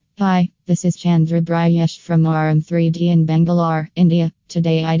Hi, this is Chandra Bryesh from RM3D in Bangalore, India.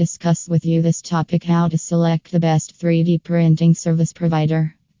 Today I discuss with you this topic: how to select the best 3D printing service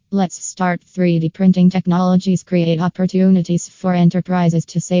provider. Let's start. 3D printing technologies create opportunities for enterprises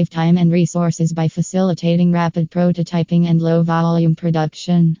to save time and resources by facilitating rapid prototyping and low volume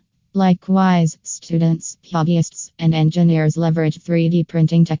production. Likewise, students, hobbyists, and engineers leverage 3D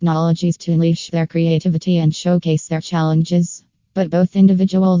printing technologies to unleash their creativity and showcase their challenges. But both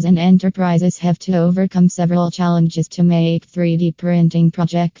individuals and enterprises have to overcome several challenges to make 3D printing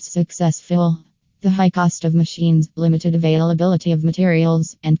projects successful. The high cost of machines, limited availability of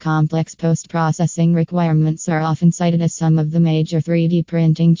materials, and complex post-processing requirements are often cited as some of the major 3D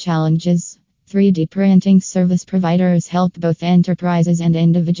printing challenges. 3D printing service providers help both enterprises and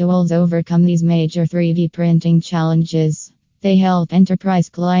individuals overcome these major 3D printing challenges. They help enterprise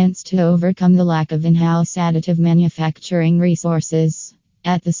clients to overcome the lack of in-house additive manufacturing resources.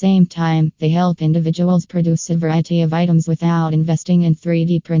 At the same time, they help individuals produce a variety of items without investing in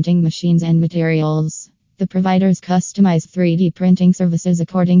 3D printing machines and materials. The providers customize 3D printing services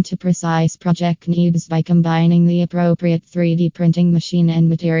according to precise project needs by combining the appropriate 3D printing machine and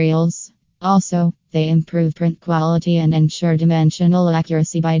materials. Also, they improve print quality and ensure dimensional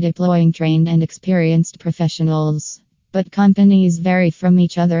accuracy by deploying trained and experienced professionals. But companies vary from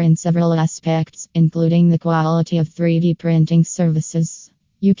each other in several aspects, including the quality of 3D printing services.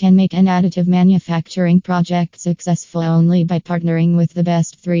 You can make an additive manufacturing project successful only by partnering with the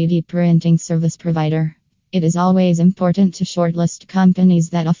best 3D printing service provider. It is always important to shortlist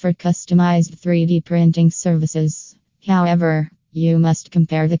companies that offer customized 3D printing services. However, you must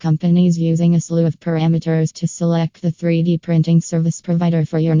compare the companies using a slew of parameters to select the 3D printing service provider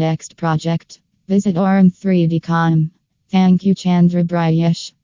for your next project. Visit orm3d.com. Thank you, Chandra Bryesh.